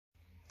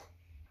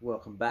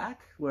Welcome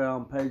back. We're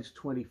on page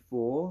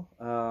 24,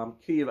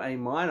 key of A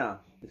minor.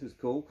 This is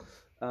cool.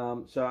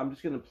 So I'm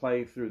just going to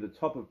play through the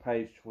top of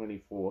page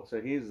 24.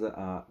 So here's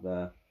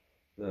the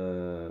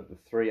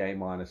three A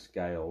minor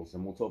scales,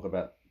 and we'll talk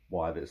about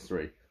why there's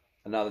three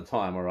another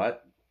time. All right,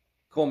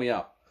 call me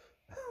up.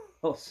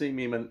 I'll see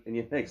me in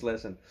your next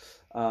lesson.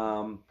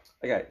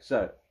 Okay,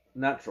 so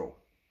natural.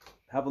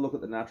 Have a look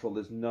at the natural.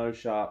 There's no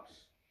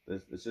sharps.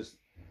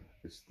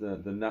 It's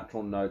the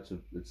natural notes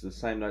it's the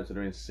same notes that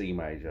are in C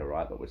major,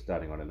 right? But we're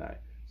starting on an A.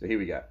 So here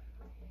we go.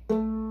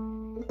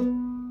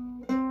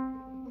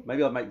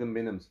 Maybe I'll make them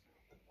minims.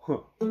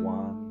 1,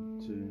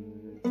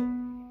 2,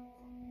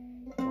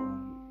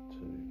 1,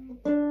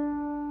 2.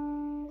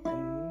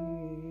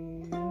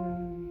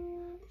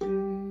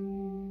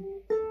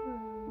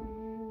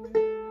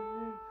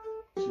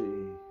 G.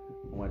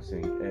 I won't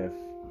sing F.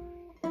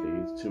 E.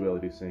 It's too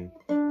early to sing.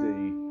 D.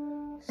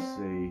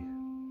 C.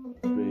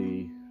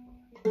 B.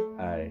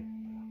 A.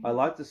 I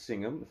like to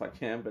sing them if I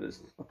can, but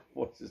my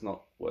voice is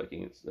not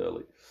working. It's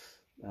early.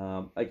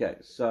 Okay,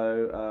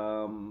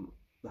 so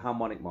the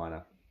harmonic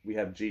minor. We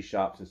have G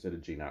sharps instead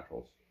of G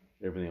naturals.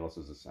 Everything else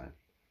is the same.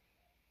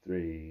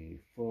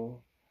 3, 4.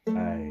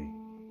 A,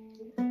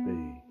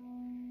 B,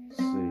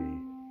 C,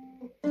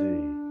 D,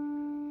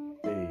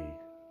 E,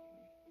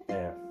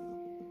 F,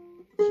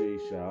 G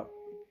sharp,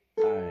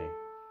 A,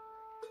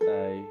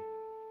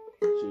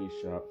 G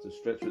sharp. So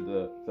stretch with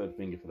the third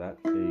finger for that.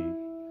 E,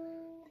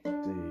 D,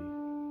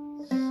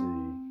 C,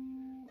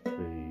 B,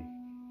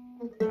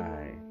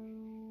 A.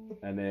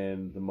 And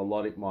then the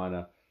melodic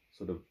minor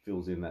sort of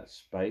fills in that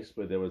space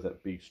where there was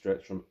that big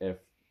stretch from F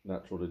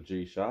natural to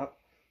G sharp.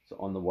 So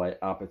on the way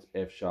up, it's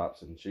F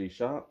sharps and G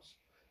sharps.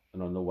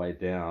 And on the way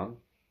down,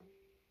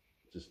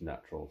 just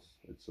naturals.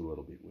 It's a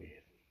little bit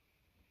weird.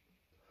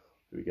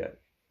 Here we go.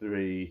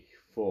 3,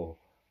 4.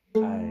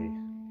 A,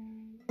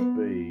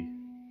 B,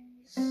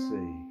 C,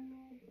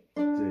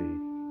 D,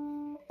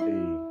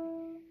 E,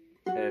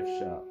 F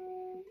sharp,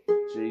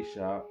 G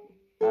sharp,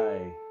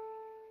 A,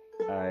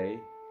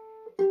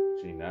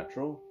 G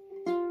natural,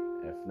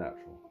 F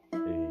natural, E,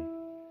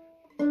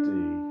 D,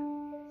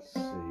 C,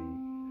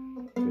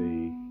 B,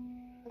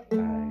 A.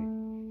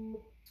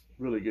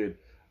 Really good.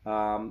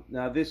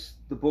 Now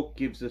the book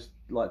gives us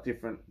like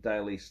different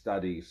daily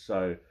studies.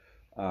 So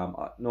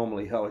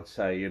normally I would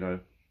say,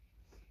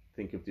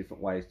 think of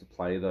different ways to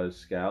play those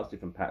scales,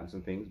 different patterns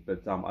and things.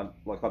 But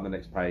like on the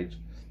next page,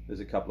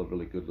 there's a couple of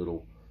really good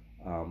little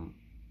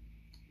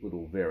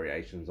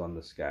variations on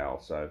the scale.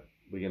 So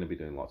we're going to be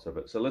doing lots of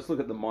it. So let's look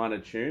at the minor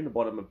tune, the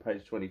bottom of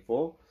page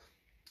 24.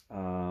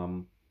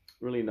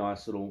 Really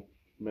nice little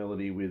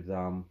melody with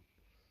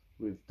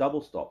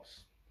double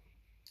stops,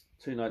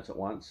 2 notes at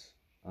once.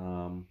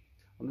 I'm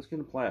just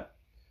going to play it,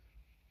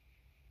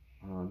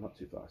 not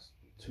too fast.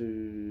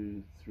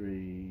 2,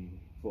 3,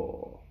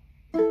 4.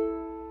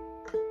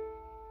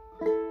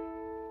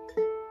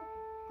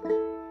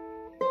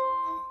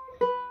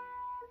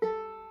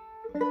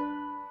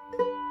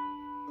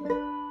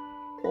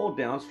 All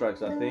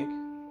downstrokes, I think.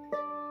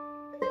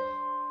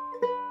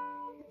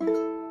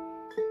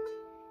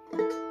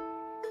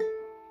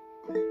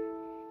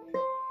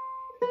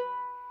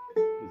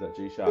 Is that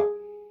G sharp?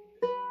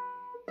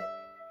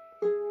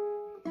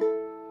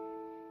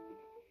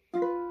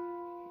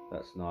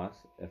 That's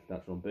nice. F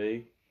natural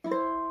B.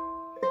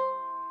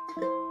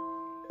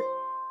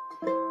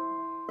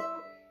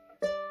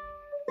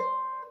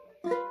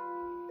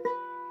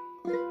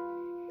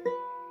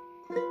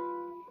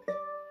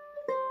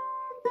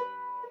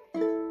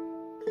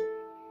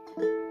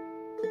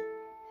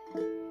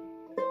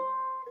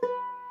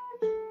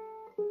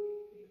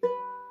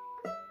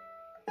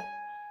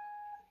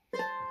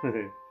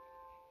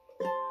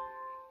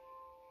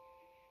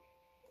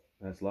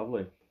 That's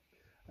lovely.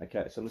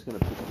 Okay, so I'm just going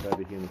to put this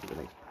over here and look at the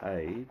next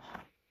page.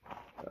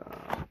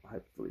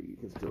 Hopefully you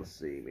can still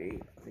see me.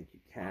 I think you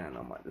can.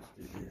 I might just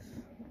do this.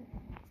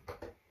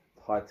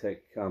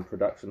 High-tech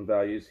production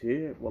values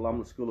here. Well, I'm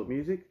the School of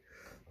Music.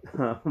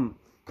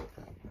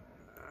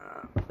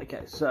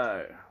 Okay,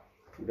 so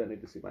you don't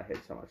need to see my head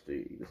so much, do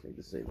you? You just need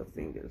to see the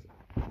fingers.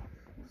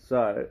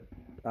 So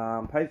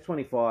page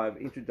 25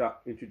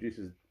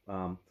 introduces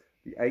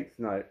the 8th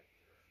note,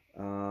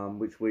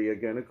 which we are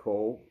going to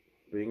call,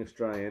 being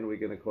Australian, we're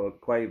going to call it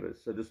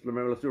quavers. So just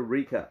remember, let's do a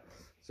recap.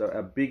 So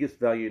our biggest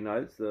value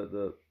notes,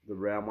 the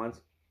round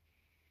ones,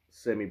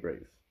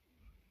 semi-breves.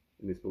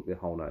 In this book, they're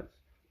whole notes.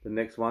 The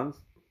next ones,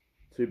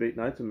 2-beat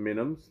notes and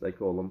minims, they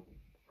call them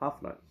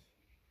half notes.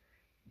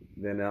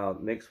 Then our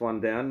next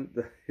one down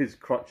is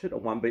crotchet, a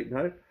 1-beat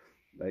note,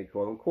 they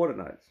call them quarter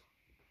notes.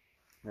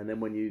 And then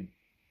when you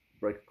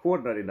break a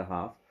quarter note into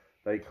half,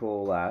 they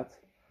call that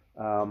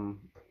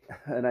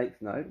an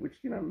 8th note,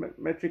 which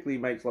metrically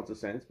makes lots of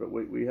sense, but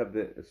we have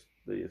the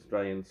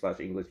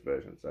Australian/English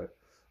version, so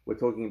we're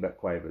talking about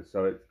quavers.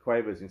 So it's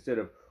quavers instead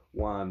of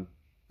 1,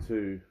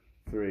 2,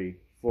 3,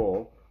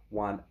 4,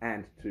 1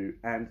 and 2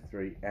 and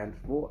 3 and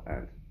 4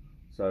 and.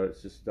 So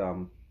it's just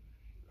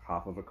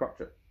half of a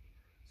crotchet.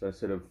 So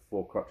instead of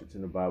 4 crotchets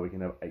in a bar, we can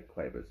have 8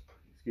 quavers.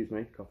 Excuse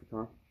me, coffee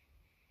time.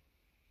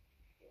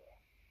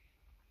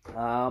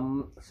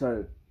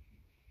 So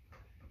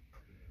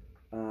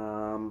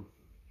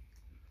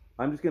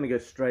I'm just going to go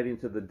straight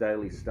into the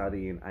daily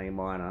study in A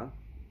minor,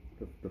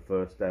 the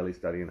first daily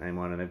study in A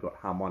minor, and they've got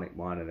harmonic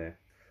minor there.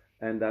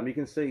 And you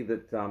can see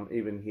that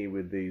even here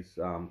with these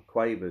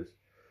quavers,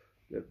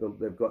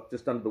 they've got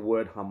just under the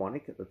word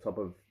harmonic at the top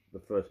of the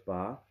first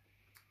bar,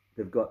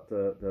 they've got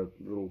the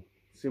little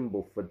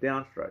symbol for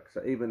downstroke.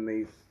 So even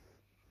these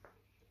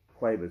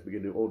quavers, we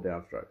can do all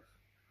downstrokes.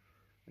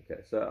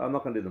 Okay, so I'm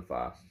not going to do them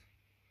fast.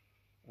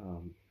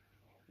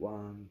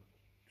 1,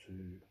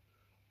 2,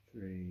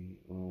 3,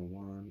 or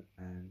 1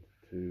 and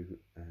 2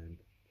 and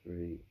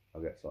 3.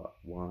 I'll get started.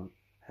 1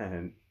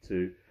 and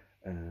 2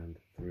 and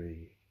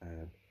 3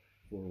 and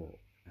 4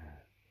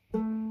 and B,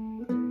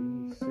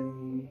 C,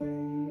 D,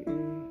 E,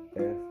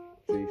 F,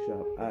 G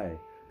sharp, A,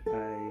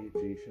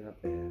 G sharp,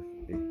 F,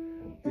 E,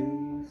 D,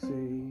 C,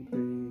 B,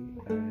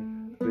 A,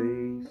 B,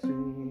 C,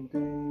 D,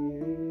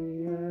 E,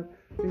 F,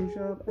 G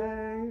sharp, A,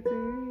 D,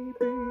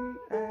 B,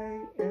 A,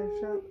 F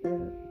sharp,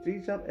 F, G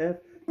sharp, F,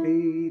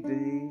 E, D,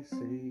 C,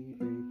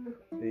 B,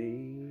 E,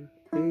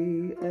 E,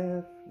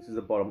 F. This is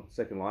the bottom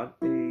second line.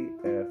 E,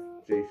 F,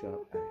 G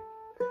sharp, A.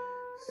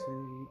 C,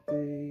 D,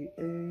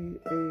 E,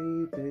 E,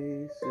 D,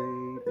 C,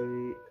 B,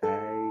 A,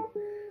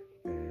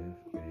 F,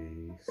 B,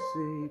 C,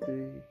 B.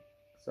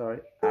 Sorry.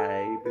 A,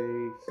 B,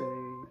 C,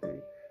 D,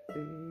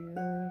 E,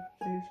 F,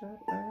 G sharp,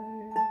 A,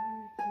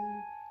 G.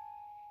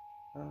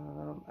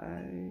 A.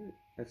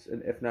 That's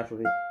an F natural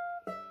here.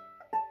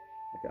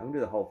 Okay, I'm gonna do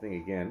the whole thing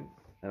again,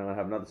 and I'm gonna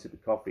have another sip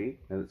of coffee,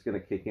 and it's gonna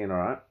kick in. All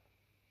right.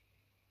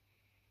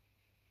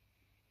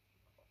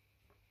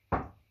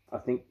 I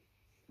think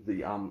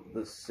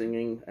the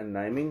singing and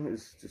naming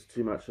is just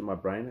too much for my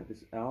brain at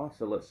this hour,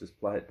 so let's just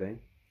play it, Dean.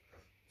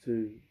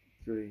 2,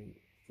 3,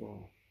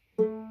 4.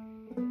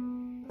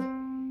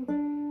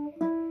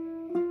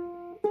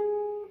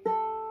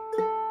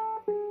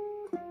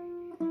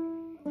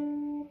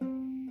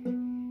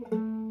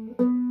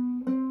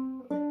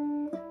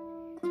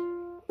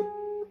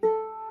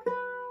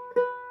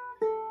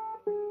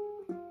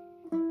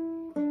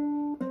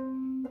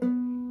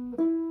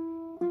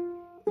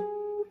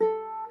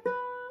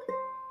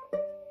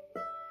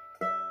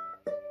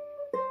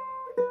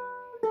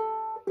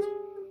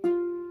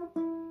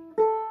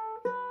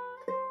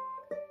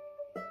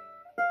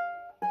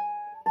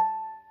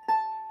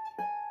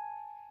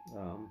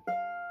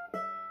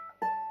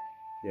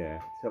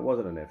 Yeah, so it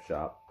wasn't an F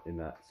sharp in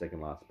that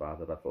second last bar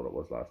that I thought it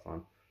was last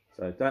time.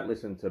 So don't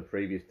listen to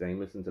previous Dean,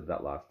 listen to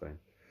that last Dean.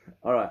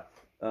 All right,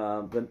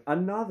 then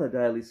another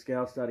daily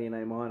scale study in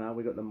A minor,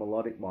 we got the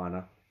melodic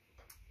minor.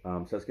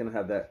 So it's going to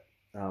have that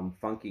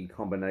funky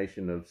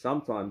combination of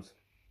sometimes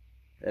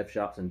F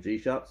sharps and G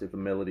sharps if a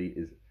melody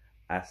is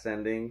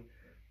ascending,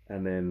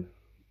 and then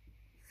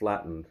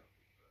flattened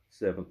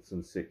sevenths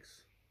and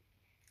sixths,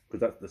 because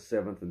that's the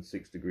seventh and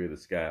sixth degree of the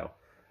scale.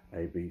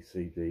 A, B,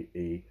 C, D,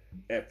 E,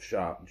 F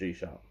sharp, G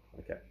sharp.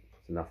 Okay,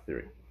 it's enough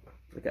theory.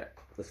 Okay,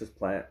 let's just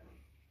play it.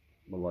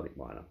 Melodic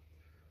minor.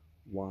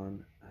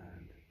 1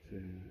 and 2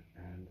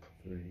 and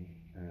 3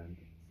 and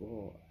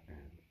 4 and...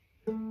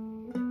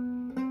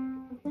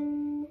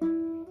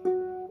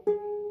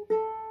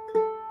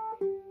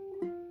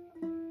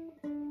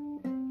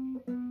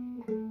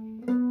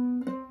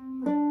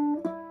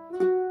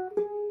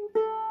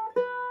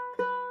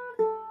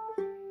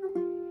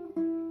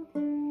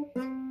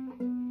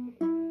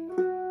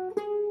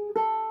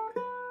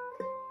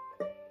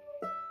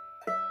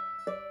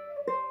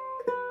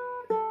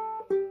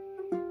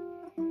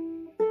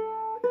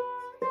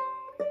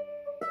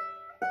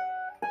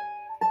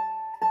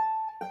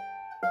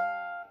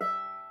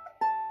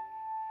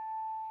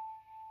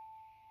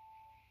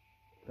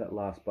 That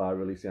last bar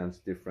really sounds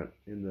different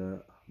in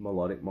the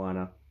melodic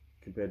minor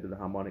compared to the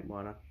harmonic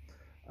minor.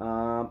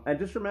 And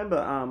just remember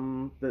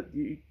that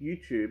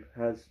YouTube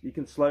has, you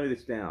can slow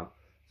this down.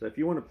 So if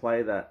you want to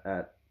play that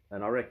at,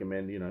 and I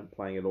recommend, you know,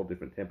 playing at all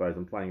different tempos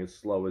and playing as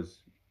slow as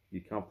you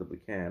comfortably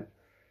can,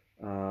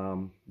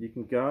 you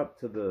can go up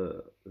to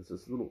there's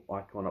this little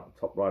icon up the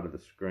top right of the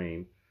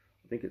screen.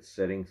 I think it's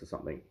settings or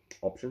something,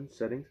 options,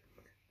 settings,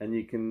 and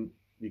you can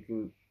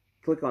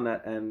click on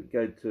that and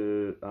go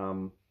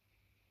to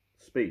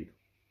speed,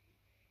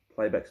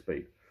 playback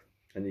speed,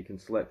 and you can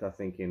select, I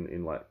think,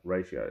 in like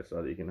ratio, so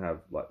that you can have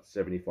like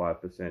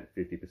 75%,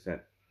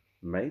 50%,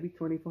 maybe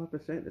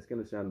 25%. It's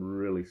going to sound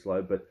really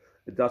slow, but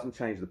it doesn't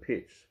change the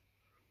pitch,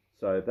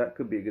 so that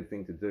could be a good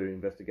thing to do.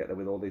 Investigate that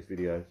with all these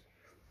videos.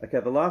 Okay,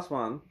 the last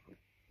one,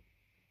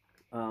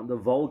 the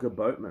Volga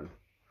Boatman.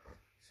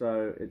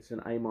 So it's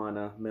an A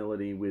minor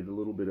melody with a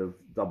little bit of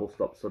double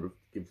stop, sort of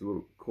gives a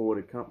little chord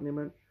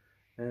accompaniment,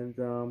 and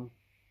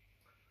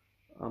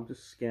I'm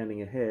just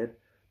scanning ahead.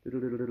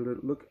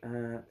 Look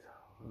at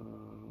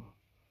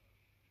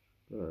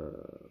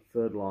the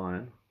third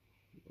line,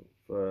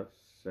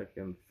 first,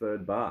 second,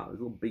 third bar. There's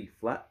a little B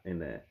flat in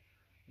there,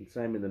 and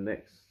same in the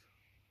next.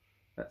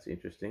 That's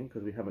interesting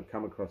because we haven't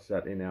come across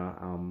that in our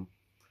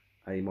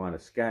A minor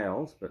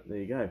scales. But there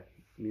you go.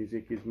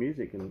 Music is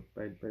music, and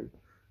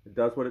it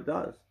does what it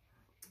does.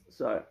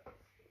 So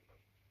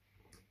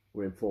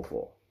we're in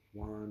 4/4.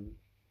 1,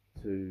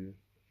 2,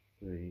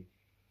 3,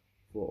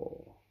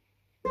 4.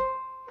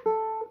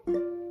 3,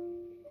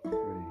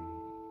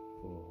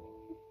 4,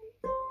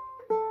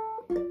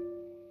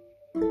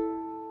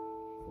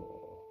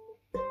 4.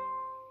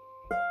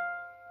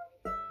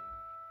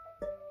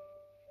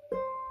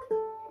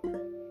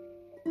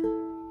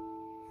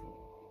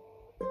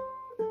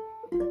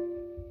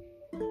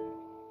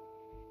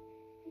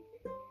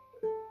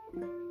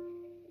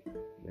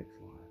 Next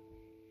line.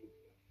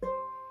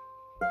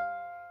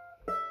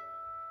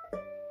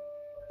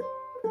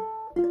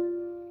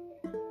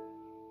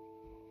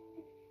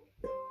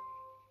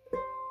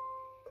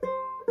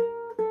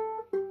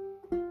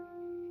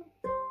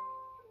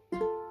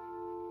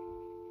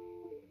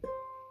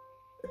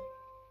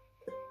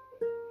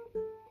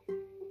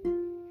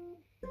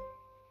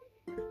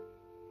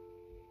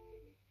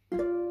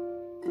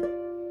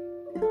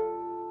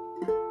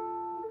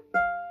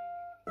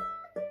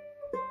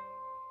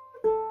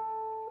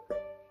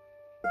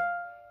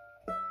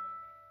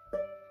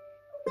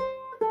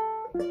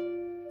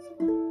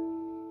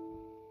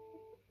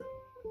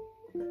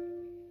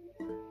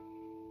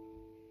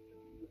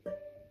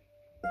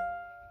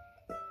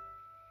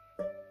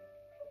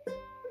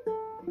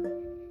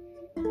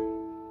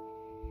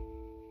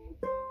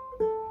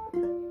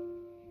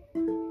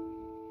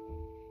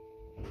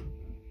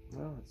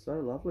 Oh, it's so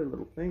lovely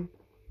little thing.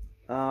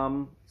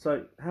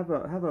 So have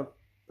a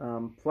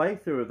play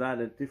through of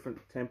that at different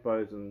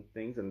tempos and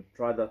things, and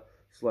try the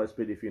slow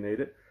speed if you need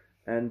it,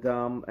 and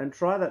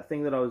try that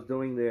thing that I was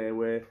doing there,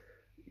 where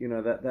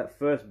that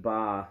first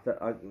bar,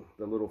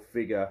 the little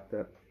figure,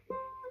 that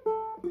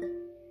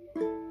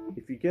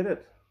if you get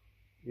it,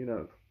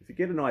 if you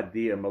get an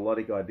idea, a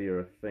melodic idea,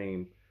 a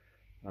theme,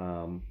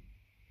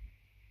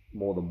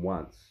 more than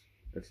once,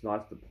 it's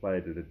nice to play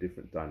it at a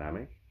different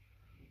dynamic.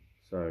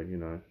 So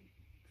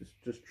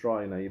just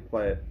try, you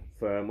play it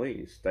firmly,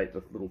 you state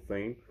the little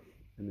theme,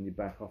 and then you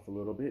back off a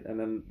little bit, and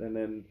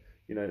then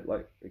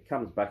like it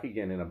comes back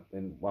again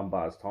in one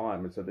bar's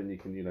time, and so then you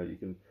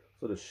can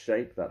sort of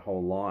shape that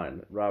whole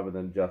line rather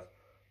than just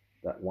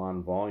that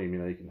one volume.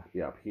 You can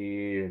be up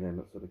here, and then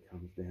it sort of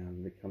comes down,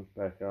 and it comes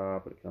back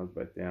up, and it comes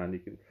back down. You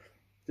can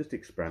just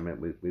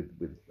experiment with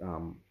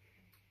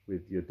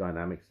your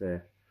dynamics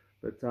there.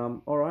 But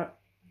all right,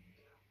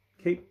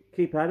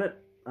 keep at it.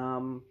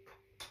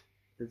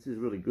 This is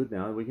really good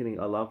now.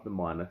 I love the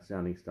minor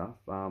sounding stuff.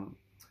 All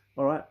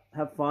right,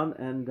 have fun,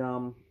 and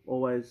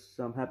always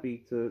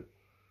happy to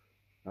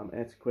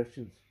answer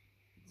questions.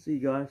 See you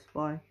guys.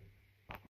 Bye.